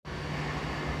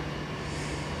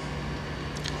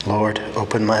Lord,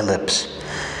 open my lips,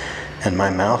 and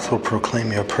my mouth will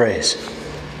proclaim your praise.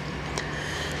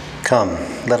 Come,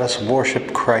 let us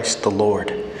worship Christ the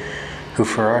Lord, who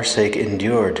for our sake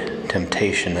endured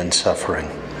temptation and suffering.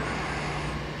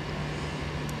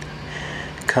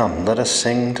 Come, let us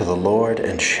sing to the Lord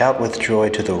and shout with joy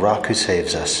to the rock who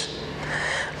saves us.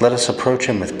 Let us approach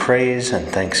him with praise and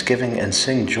thanksgiving and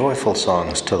sing joyful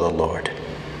songs to the Lord.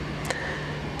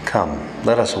 Come,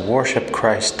 let us worship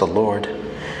Christ the Lord,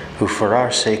 who for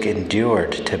our sake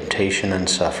endured temptation and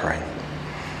suffering.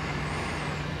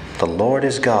 The Lord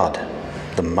is God,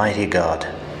 the mighty God,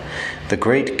 the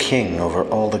great King over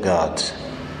all the gods.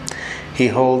 He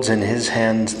holds in his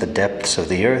hands the depths of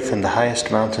the earth and the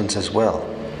highest mountains as well.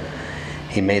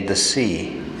 He made the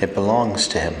sea, it belongs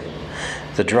to him,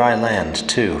 the dry land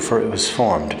too, for it was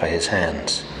formed by his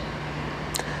hands.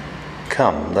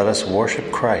 Come, let us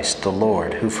worship Christ the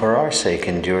Lord, who for our sake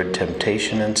endured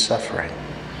temptation and suffering.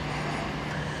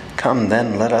 Come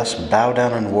then, let us bow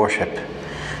down and worship,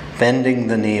 bending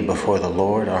the knee before the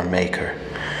Lord our Maker,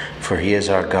 for he is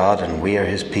our God and we are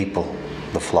his people,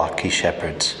 the flock he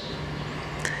shepherds.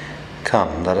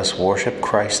 Come, let us worship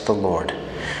Christ the Lord,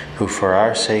 who for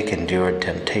our sake endured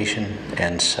temptation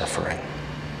and suffering.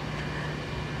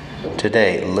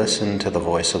 Today, listen to the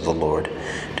voice of the Lord.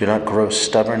 Do not grow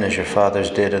stubborn as your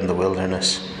fathers did in the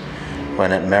wilderness,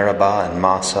 when at Meribah and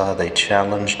Massah they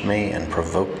challenged me and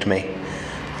provoked me,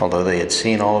 although they had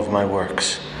seen all of my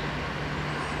works.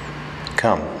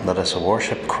 Come, let us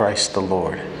worship Christ the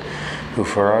Lord, who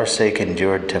for our sake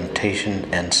endured temptation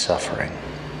and suffering.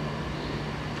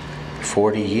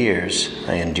 40 years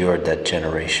I endured that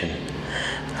generation.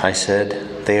 I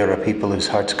said, they are a people whose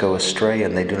hearts go astray,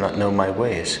 and they do not know my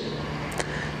ways.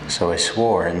 So I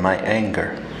swore in my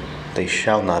anger, they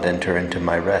shall not enter into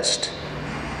my rest.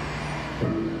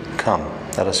 Come,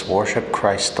 let us worship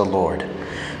Christ the Lord,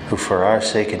 who for our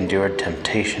sake endured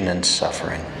temptation and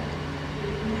suffering.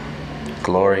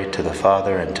 Glory to the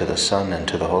Father, and to the Son, and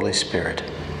to the Holy Spirit,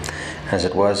 as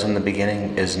it was in the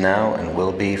beginning, is now, and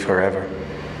will be forever.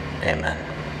 Amen.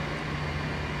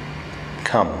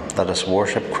 Come, let us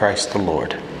worship Christ the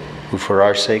Lord, who for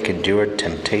our sake endured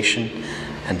temptation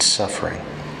and suffering.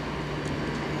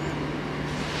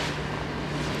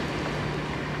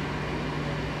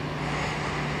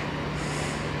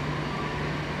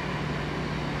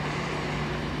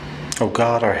 O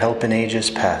God, our help in ages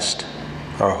past,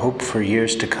 our hope for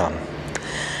years to come,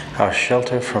 our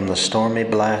shelter from the stormy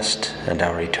blast, and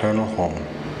our eternal home.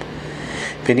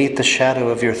 Beneath the shadow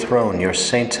of your throne, your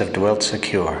saints have dwelt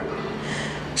secure.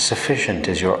 Sufficient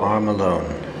is your arm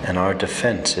alone, and our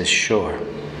defense is sure.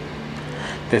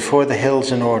 Before the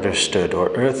hills in order stood, or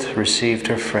earth received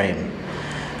her frame,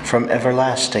 from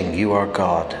everlasting you are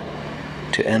God,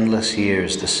 to endless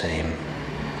years the same.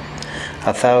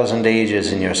 1,000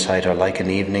 ages in your sight are like an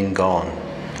evening gone,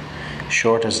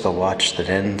 short as the watch that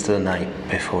ends the night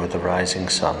before the rising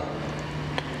sun.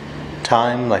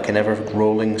 Time, like an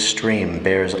ever-rolling stream,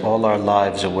 bears all our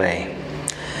lives away.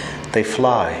 They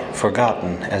fly,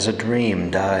 forgotten, as a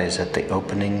dream dies at the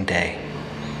opening day.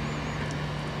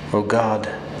 O God,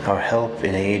 our help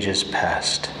in ages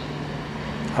past,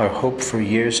 our hope for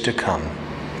years to come,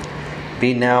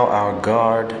 be now our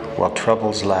guard while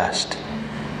troubles last,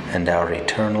 and our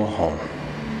eternal home.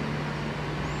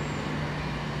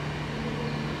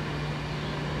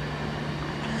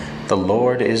 The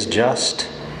Lord is just,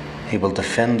 he will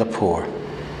defend the poor.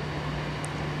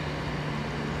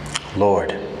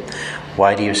 Lord,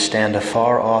 why do you stand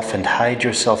afar off and hide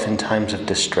yourself in times of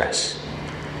distress?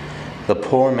 The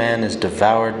poor man is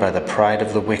devoured by the pride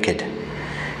of the wicked.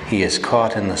 He is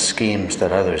caught in the schemes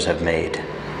that others have made.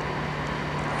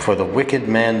 For the wicked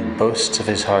man boasts of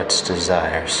his heart's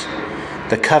desires.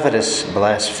 The covetous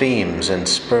blasphemes and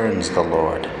spurns the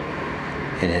Lord.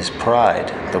 In his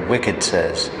pride, the wicked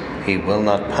says, he will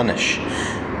not punish.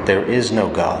 There is no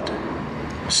God.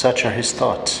 Such are his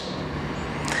thoughts.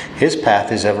 His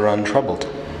path is ever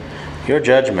untroubled. Your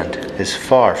judgment is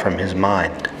far from his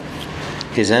mind.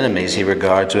 His enemies he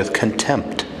regards with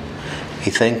contempt.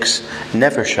 He thinks,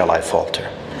 never shall I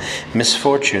falter.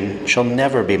 Misfortune shall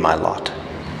never be my lot.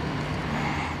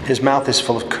 His mouth is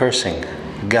full of cursing,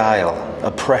 guile,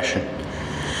 oppression.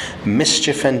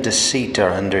 Mischief and deceit are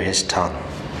under his tongue.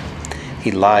 He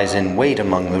lies in wait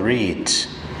among the reeds.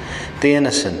 The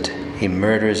innocent he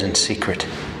murders in secret.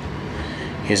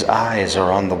 His eyes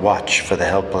are on the watch for the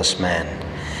helpless man.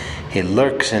 He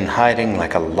lurks in hiding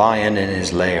like a lion in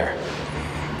his lair.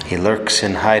 He lurks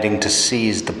in hiding to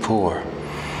seize the poor.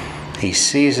 He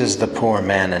seizes the poor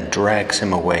man and drags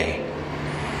him away.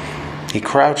 He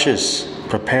crouches,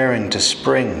 preparing to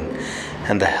spring,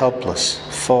 and the helpless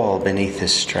fall beneath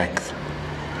his strength.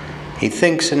 He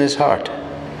thinks in his heart,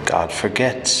 God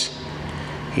forgets.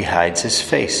 He hides his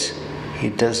face, he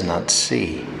does not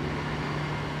see.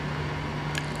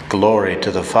 Glory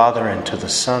to the Father, and to the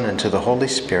Son, and to the Holy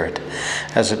Spirit,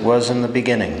 as it was in the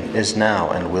beginning, is now,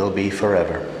 and will be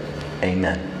forever.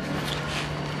 Amen.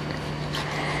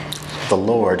 The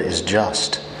Lord is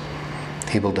just.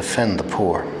 He will defend the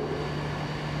poor.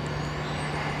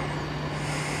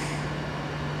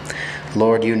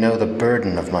 Lord, you know the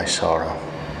burden of my sorrow.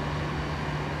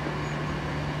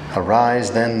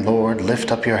 Arise then, Lord,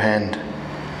 lift up your hand.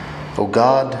 O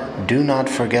God, do not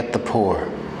forget the poor.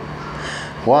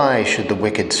 Why should the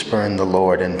wicked spurn the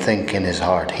Lord and think in his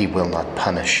heart he will not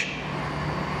punish?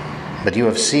 But you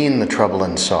have seen the trouble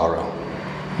and sorrow.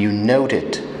 You note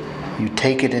it. You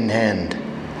take it in hand.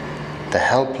 The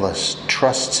helpless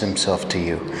trusts himself to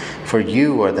you, for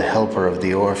you are the helper of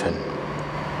the orphan.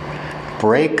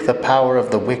 Break the power of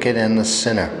the wicked and the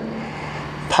sinner.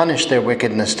 Punish their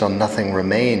wickedness till nothing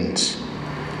remains.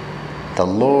 The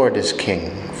Lord is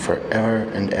king forever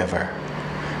and ever.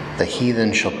 The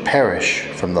heathen shall perish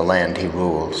from the land he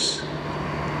rules.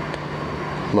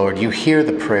 Lord, you hear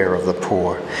the prayer of the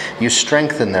poor. You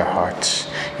strengthen their hearts.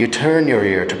 You turn your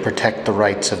ear to protect the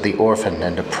rights of the orphan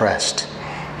and oppressed,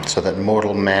 so that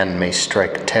mortal man may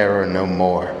strike terror no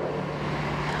more.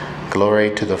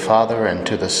 Glory to the Father, and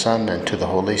to the Son, and to the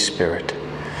Holy Spirit,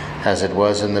 as it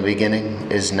was in the beginning,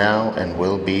 is now, and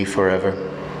will be forever.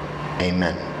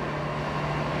 Amen.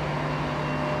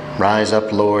 Rise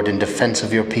up, Lord, in defense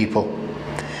of your people.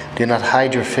 Do not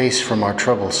hide your face from our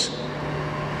troubles.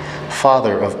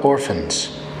 Father of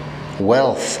orphans,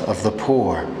 wealth of the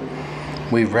poor,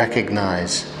 we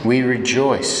recognize, we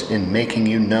rejoice in making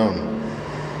you known.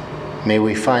 May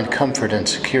we find comfort and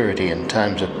security in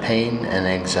times of pain and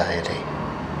anxiety.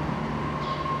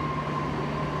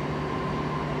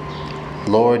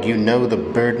 Lord, you know the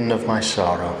burden of my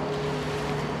sorrow.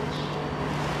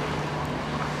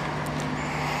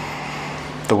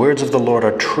 The words of the Lord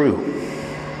are true,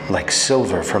 like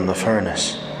silver from the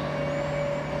furnace.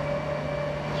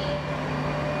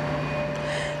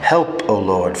 Help, O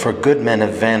Lord, for good men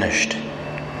have vanished.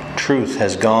 Truth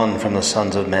has gone from the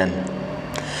sons of men.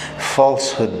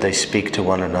 Falsehood they speak to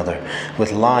one another,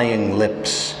 with lying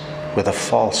lips, with a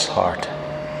false heart.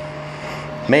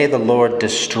 May the Lord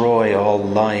destroy all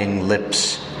lying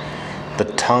lips, the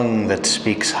tongue that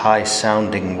speaks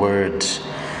high-sounding words,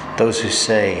 those who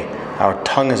say, our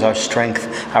tongue is our strength,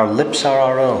 our lips are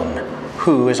our own.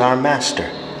 Who is our master?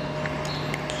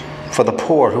 For the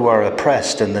poor who are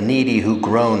oppressed and the needy who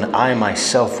groan, I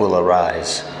myself will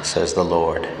arise, says the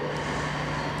Lord.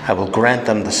 I will grant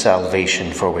them the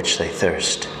salvation for which they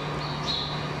thirst.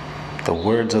 The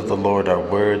words of the Lord are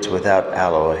words without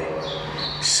alloy,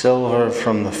 silver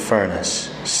from the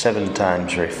furnace, 7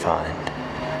 times refined.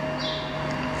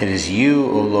 It is you,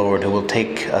 O Lord, who will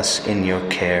take us in your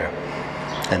care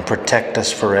and protect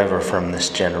us forever from this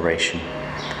generation.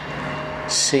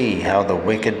 See how the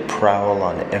wicked prowl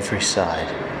on every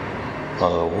side,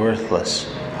 while the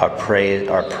worthless are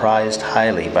prized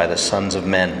highly by the sons of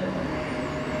men.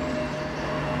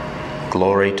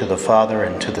 Glory to the Father,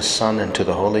 and to the Son, and to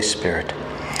the Holy Spirit,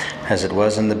 as it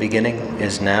was in the beginning,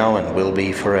 is now, and will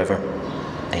be forever.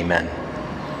 Amen.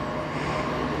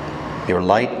 Your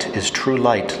light is true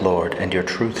light, Lord, and your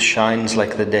truth shines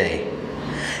like the day.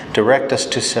 Direct us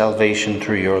to salvation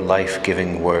through your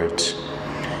life-giving words.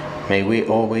 May we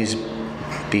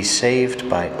be saved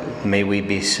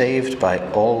by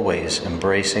always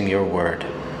embracing your word.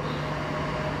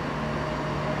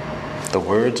 The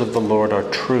words of the Lord are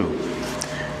true,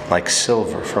 like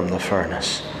silver from the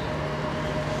furnace.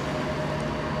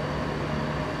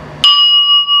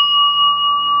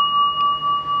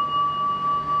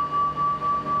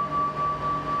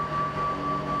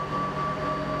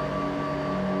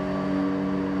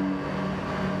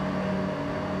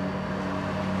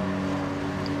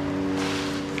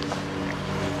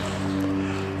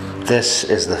 This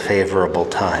is the favorable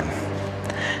time.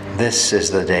 This is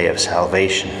the day of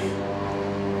salvation.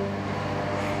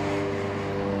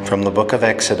 From the book of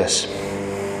Exodus.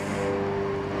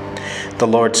 The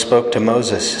Lord spoke to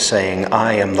Moses, saying,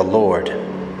 I am the Lord.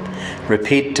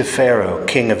 Repeat to Pharaoh,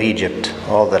 king of Egypt,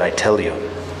 all that I tell you.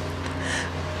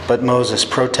 But Moses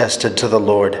protested to the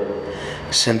Lord,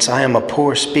 Since I am a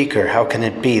poor speaker, how can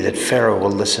it be that Pharaoh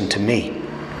will listen to me?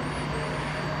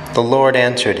 The Lord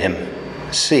answered him,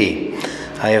 See,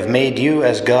 I have made you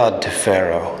as God to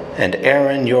Pharaoh, and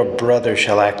Aaron your brother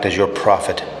shall act as your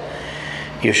prophet.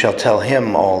 You shall tell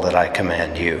him all that I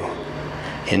command you.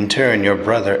 In turn, your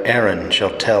brother Aaron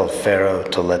shall tell Pharaoh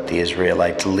to let the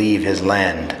Israelites leave his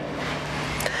land.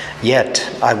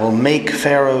 Yet I will make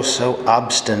Pharaoh so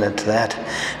obstinate that,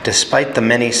 despite the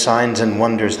many signs and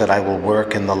wonders that I will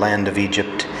work in the land of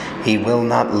Egypt, he will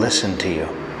not listen to you.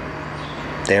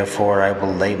 Therefore I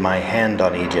will lay my hand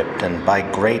on Egypt, and by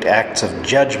great acts of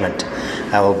judgment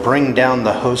I will bring down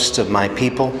the hosts of my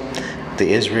people,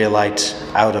 the Israelites,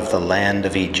 out of the land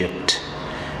of Egypt,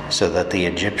 so that the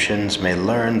Egyptians may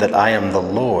learn that I am the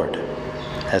Lord,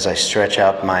 as I stretch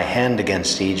out my hand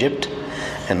against Egypt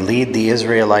and lead the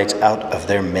Israelites out of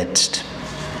their midst.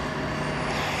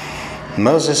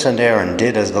 Moses and Aaron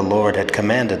did as the Lord had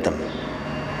commanded them.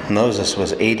 Moses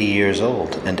was 80 years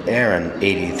old, and Aaron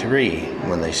 83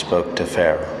 when they spoke to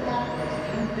Pharaoh.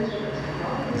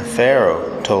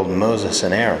 Pharaoh told Moses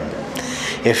and Aaron,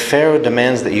 "If Pharaoh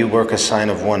demands that you work a sign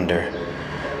of wonder,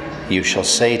 you shall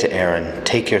say to Aaron,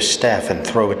 'Take your staff and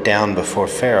throw it down before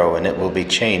Pharaoh, and it will be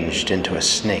changed into a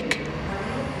snake.'"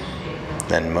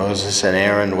 Then Moses and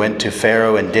Aaron went to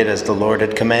Pharaoh and did as the Lord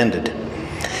had commanded.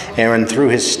 Aaron threw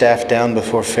his staff down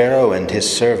before Pharaoh and his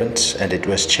servants, and it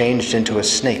was changed into a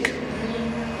snake.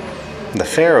 The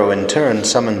Pharaoh in turn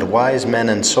summoned wise men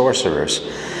and sorcerers,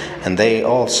 and they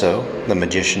also, the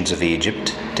magicians of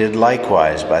Egypt, did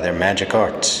likewise by their magic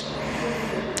arts.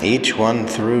 Each one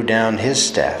threw down his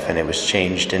staff, and it was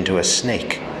changed into a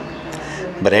snake.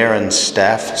 But Aaron's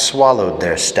staff swallowed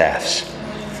their staffs.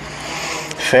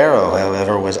 Pharaoh,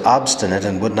 however, was obstinate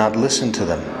and would not listen to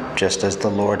them, just as the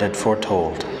Lord had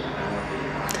foretold.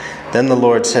 Then the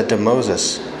Lord said to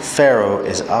Moses, "Pharaoh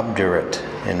is obdurate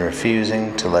in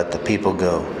refusing to let the people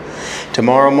go.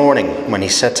 Tomorrow morning, when he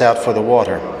sets out for the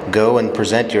water, go and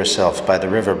present yourself by the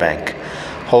river bank,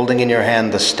 holding in your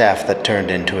hand the staff that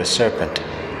turned into a serpent.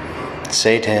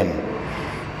 Say to him,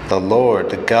 'The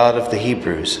Lord, the God of the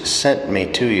Hebrews, sent me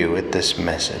to you with this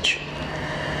message.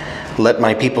 Let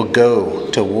my people go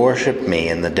to worship me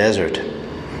in the desert,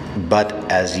 but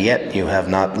as yet you have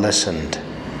not listened.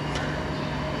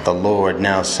 The Lord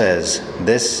now says,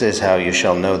 this is how you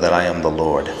shall know that I am the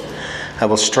Lord. I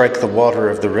will strike the water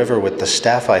of the river with the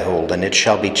staff I hold, and it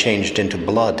shall be changed into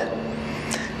blood.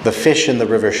 The fish in the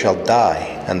river shall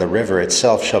die, and the river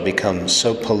itself shall become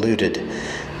so polluted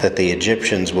that the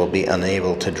Egyptians will be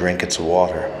unable to drink its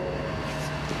water.'"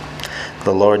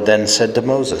 The Lord then said to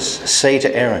Moses, "Say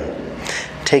to Aaron,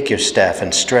 'Take your staff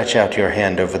and stretch out your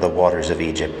hand over the waters of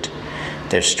Egypt,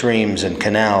 their streams and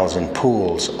canals and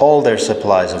pools, all their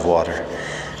supplies of water,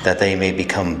 that they may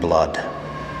become blood.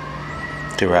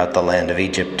 Throughout the land of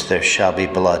Egypt there shall be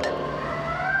blood,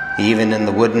 even in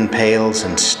the wooden pails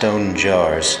and stone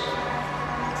jars.'"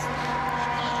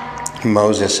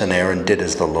 Moses and Aaron did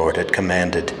as the Lord had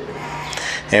commanded.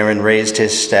 Aaron raised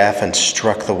his staff and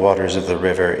struck the waters of the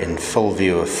river in full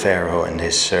view of Pharaoh and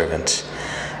his servants,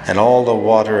 and all the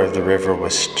water of the river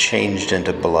was changed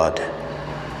into blood.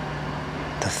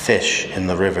 The fish in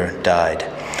the river died,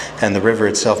 and the river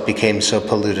itself became so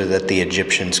polluted that the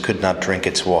Egyptians could not drink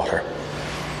its water.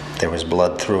 There was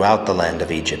blood throughout the land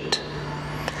of Egypt.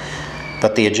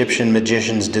 But the Egyptian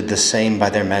magicians did the same by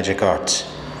their magic arts.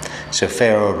 So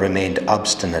Pharaoh remained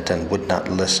obstinate and would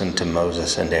not listen to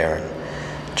Moses and Aaron,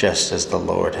 just as the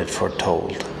Lord had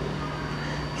foretold.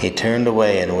 He turned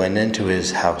away and went into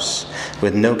his house,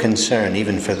 with no concern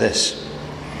even for this.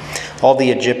 All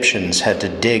the Egyptians had to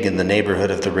dig in the neighborhood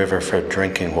of the river for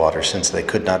drinking water, since they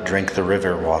could not drink the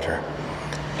river water.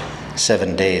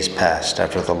 7 days passed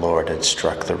after the Lord had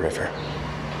struck the river.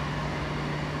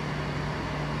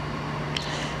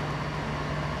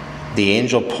 The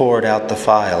angel poured out the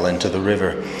phial into the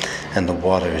river, and the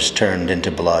waters turned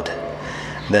into blood.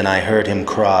 Then I heard him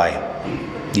cry,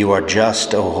 "You are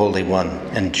just, O Holy One,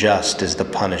 and just is the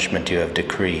punishment you have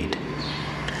decreed.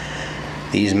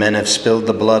 These men have spilled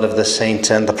the blood of the saints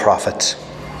and the prophets."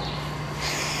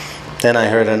 Then I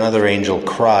heard another angel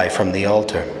cry from the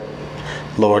altar,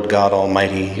 "Lord God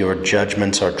Almighty, your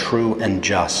judgments are true and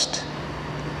just.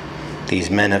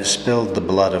 These men have spilled the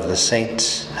blood of the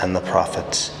saints and the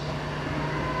prophets."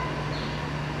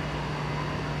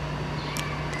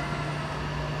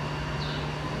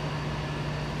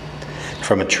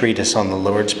 From a treatise on the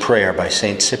Lord's Prayer by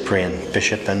St. Cyprian,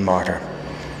 Bishop and Martyr.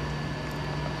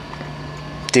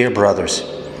 Dear brothers,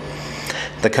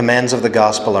 the commands of the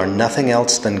gospel are nothing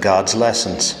else than God's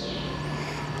lessons,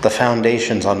 the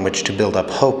foundations on which to build up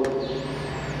hope,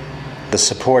 the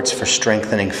supports for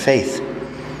strengthening faith,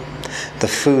 the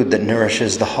food that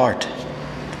nourishes the heart.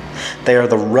 They are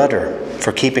the rudder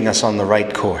for keeping us on the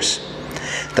right course,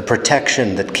 the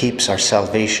protection that keeps our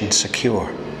salvation secure,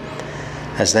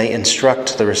 as they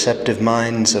instruct the receptive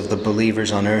minds of the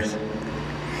believers on earth.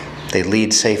 They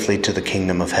lead safely to the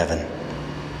kingdom of heaven.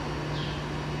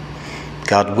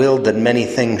 God willed that many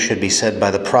things should be said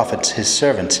by the prophets, his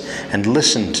servants, and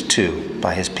listened to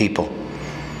by his people.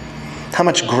 How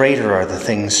much greater are the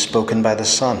things spoken by the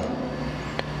Son?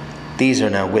 These are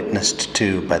now witnessed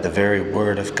to by the very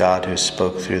word of God who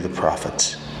spoke through the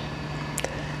prophets.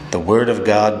 The word of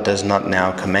God does not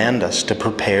now command us to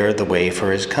prepare the way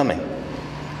for his coming.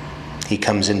 He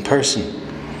comes in person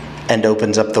and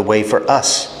opens up the way for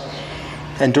us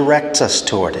and directs us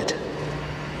toward it.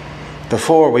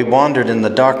 Before we wandered in the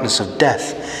darkness of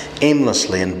death,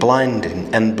 aimlessly and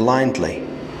blindly.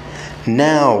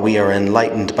 Now we are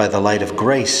enlightened by the light of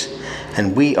grace,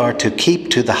 and we are to keep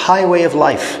to the highway of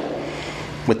life,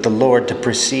 with the Lord to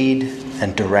precede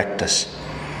and direct us.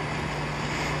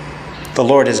 The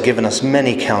Lord has given us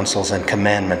many counsels and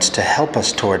commandments to help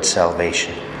us toward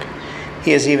salvation.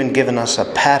 He has even given us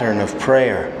a pattern of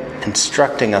prayer,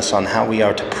 instructing us on how we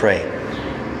are to pray.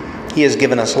 He has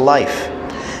given us life,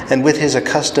 and with his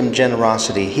accustomed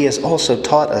generosity, he has also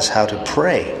taught us how to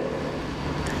pray.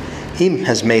 He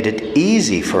has made it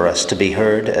easy for us to be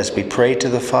heard as we pray to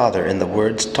the Father in the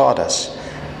words taught us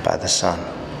by the Son.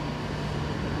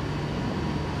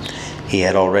 He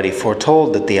had already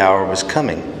foretold that the hour was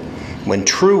coming when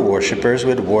true worshippers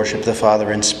would worship the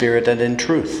Father in spirit and in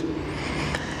truth.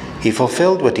 He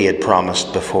fulfilled what he had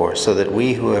promised before, so that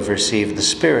we who have received the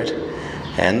Spirit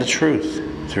and the truth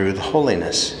through the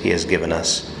holiness he has given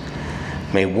us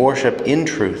may worship in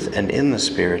truth and in the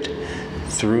Spirit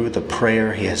through the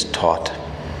prayer he has taught.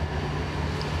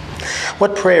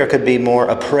 What prayer could be more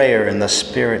a prayer in the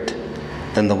Spirit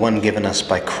than the one given us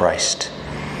by Christ,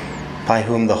 by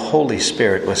whom the Holy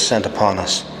Spirit was sent upon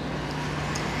us?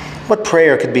 What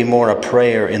prayer could be more a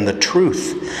prayer in the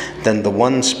truth than the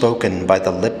one spoken by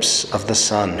the lips of the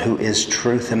Son, who is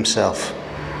truth himself?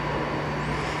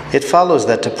 It follows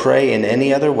that to pray in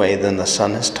any other way than the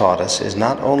Son has taught us is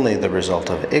not only the result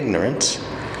of ignorance,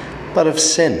 but of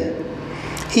sin.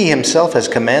 He himself has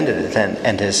commanded it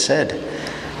and has said,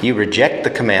 "You reject the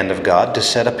command of God to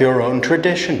set up your own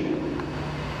tradition."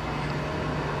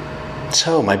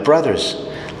 So, my brothers,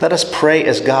 let us pray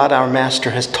as God our Master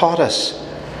has taught us,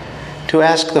 to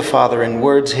ask the Father in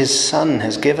words his Son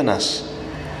has given us,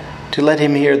 to let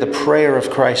him hear the prayer of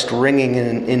Christ ringing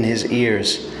in his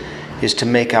ears, is to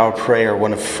make our prayer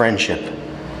one of friendship,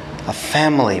 a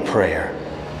family prayer.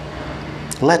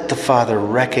 Let the Father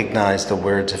recognize the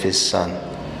words of his Son.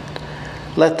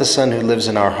 Let the Son who lives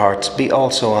in our hearts be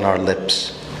also on our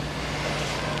lips.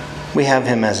 We have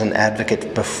him as an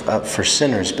advocate for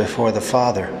sinners before the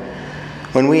Father.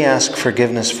 When we ask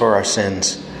forgiveness for our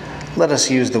sins, let us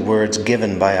use the words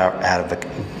given by our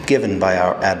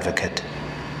advocate.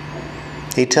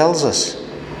 He tells us,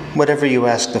 "Whatever you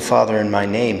ask the Father in my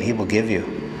name, he will give you."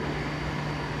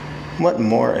 What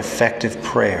more effective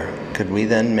prayer could we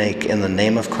then make in the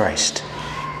name of Christ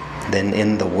than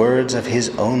in the words of his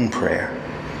own prayer?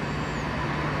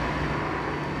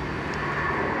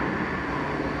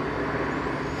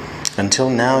 Until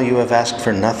now you have asked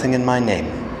for nothing in my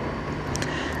name.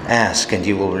 Ask and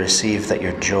you will receive, that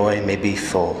your joy may be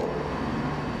full.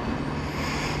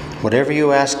 Whatever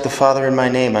you ask the Father in my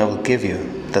name, I will give you,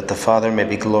 that the Father may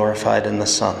be glorified in the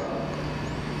Son.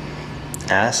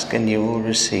 Ask and you will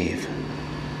receive,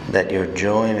 that your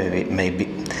joy may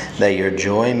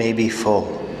be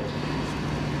full.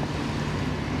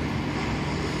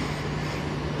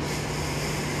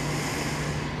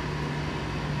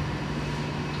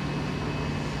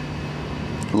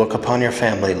 Look upon your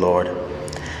family, Lord,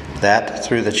 that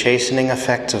through the chastening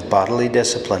effects of bodily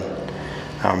discipline,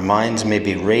 our minds may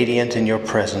be radiant in your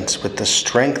presence with the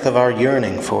strength of our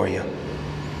yearning for you.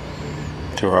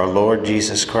 Through our Lord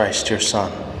Jesus Christ, your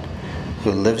Son,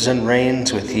 who lives and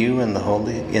reigns with you in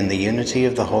the unity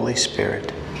of the Holy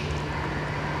Spirit,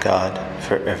 God,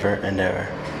 forever and ever.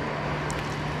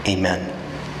 Amen.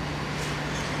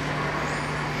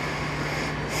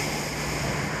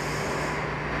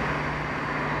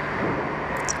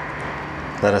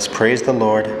 Let us praise the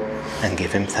Lord and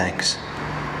give him thanks.